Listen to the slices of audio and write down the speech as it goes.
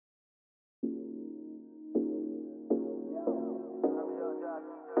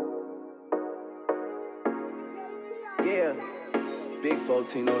Big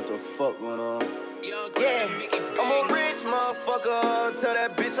 14, know what the fuck going on. Yeah, I'm a rich motherfucker. Tell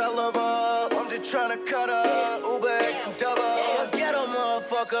that bitch I love her. I'm just tryna cut her. Uber X and double. Ghetto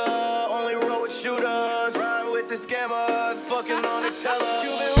motherfucker. Only roll with shooters. Ride with the scammer. Fucking on the teller.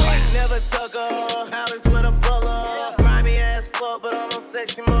 Cuban link, never tuck her. Alice with a butler. Grimy ass fuck, but I'm a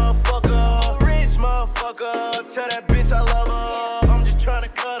sexy motherfucker. I'm a rich motherfucker. Tell that bitch I love her. I'm just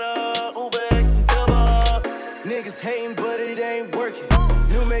tryna cut her. Uber X and double. Niggas hating, but it ain't working.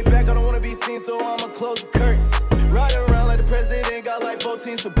 New made back, I don't wanna be seen, so I'ma close the curtains. Riding around like the president, got like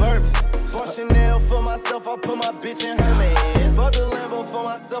 14 Suburbans. Bought Chanel for myself, I put my bitch in Hermes. Bought the Lambo for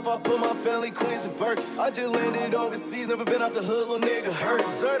myself, I put my family Queens and Birkins. I just landed overseas, never been out the hood, little nigga hurt.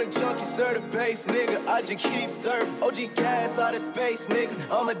 Sir the junkie, sir the base, nigga, I just keep serving. OG gas out of space, nigga,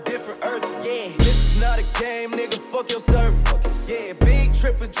 I'm a different earth, yeah. This is not a game, nigga, fuck your service. Yeah, big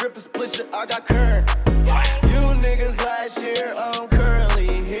Trippie, drip the split shit, I got current. You niggas last year, I'm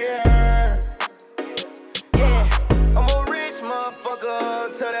currently here. Yeah, I'm a rich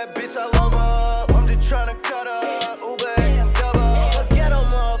motherfucker. Tell that bitch I love her. I'm just tryna cut her. Uber X and double. Ghetto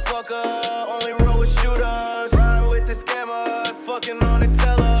motherfucker. Only roll with shooters. Ride with the scammer. Fucking on the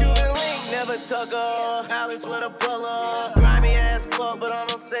teller. Cuban link, never tuck her. Alice with a butler. Grimy ass fuck, but I'm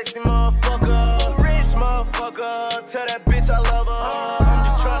a sexy motherfucker. I'm a rich motherfucker. Tell that bitch I love her. I'm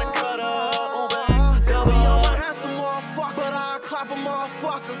just tryna cut her.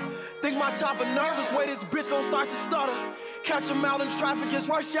 Motherfucker, think my chopper nervous, way this bitch gon' start to stutter. Catch him out in traffic, it's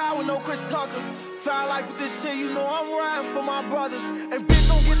rush hour with no Chris Tucker. Foul life with this shit, you know I'm riding for my brothers. And bitch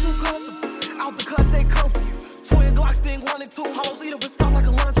don't get too comfortable, out the cut they come for you. Twin Glocks, thing 1 and 2, hoes eat up and talk like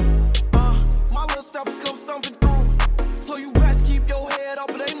a lunch. My little steps come stumping through. So you best keep your head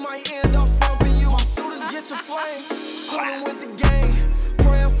up, or they might end up slumping you. My shooters get your flame, calling with the game.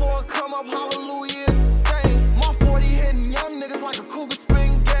 Praying for a come up, hallelujah. Hitting young niggas like a cougar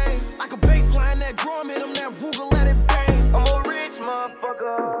spring game. Like a baseline, that drum hit him, that Ruger let it bang. I'm a rich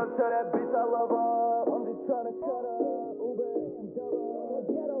motherfucker. Tell that bitch I love her. I'm just tryna cut her. Uber X and double.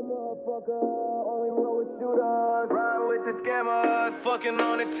 Ghetto motherfucker. Only roll with shooters. Ride with the scammer. Fucking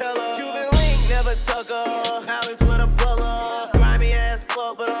on the teller. Cuban link, never tuck her. Alice with a butler. Grimy ass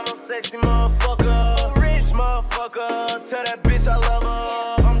fuck, but I'm a sexy motherfucker. I'm a rich motherfucker. Tell that bitch I love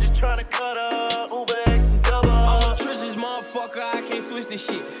her. I'm just tryna cut her. Uber X and double. Motherfucker, I can't switch this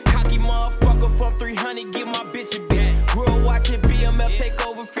shit. Cocky motherfucker from 300, get my bitch a bitch. Real watching BMF take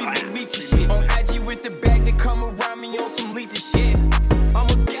over, free the beach and shit. On IG with the bag, they come around me on some lethal shit. I'm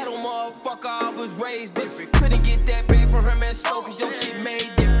a ghetto motherfucker, I was raised different. Couldn't get that back from her man show, cause your shit made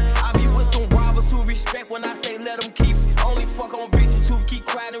different. I be with some robbers who respect when I say let them keep it. Only fuck on bitches who keep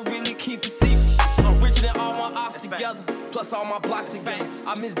quiet and really keep it secret. I'm richer than all my ops together. Plus all my blocks together.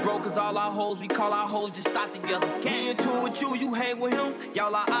 I miss bro cause all our hoes, we call our hoes just stop together. Me in tune with you, you hang with him,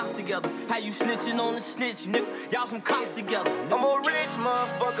 y'all are ops together. How you snitching on the snitch, nigga? Y'all some cops together. I'm a rich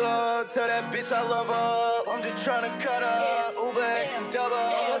motherfucker, tell that bitch I love her. I'm just tryna cut her, Uber X and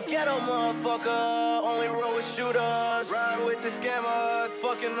double. Ghetto motherfucker, only roll with shooters. Ride with the scammer,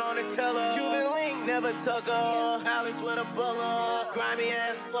 fucking on the teller. Cuban link, never tuck her. Alice with a butler. Grimy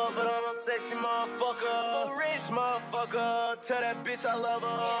ass fuck, but I'm a sexy motherfucker. I'm a rich motherfucker. Tell that bitch I love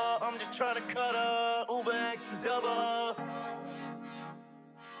her. I'm just tryna cut her. Uber X and double.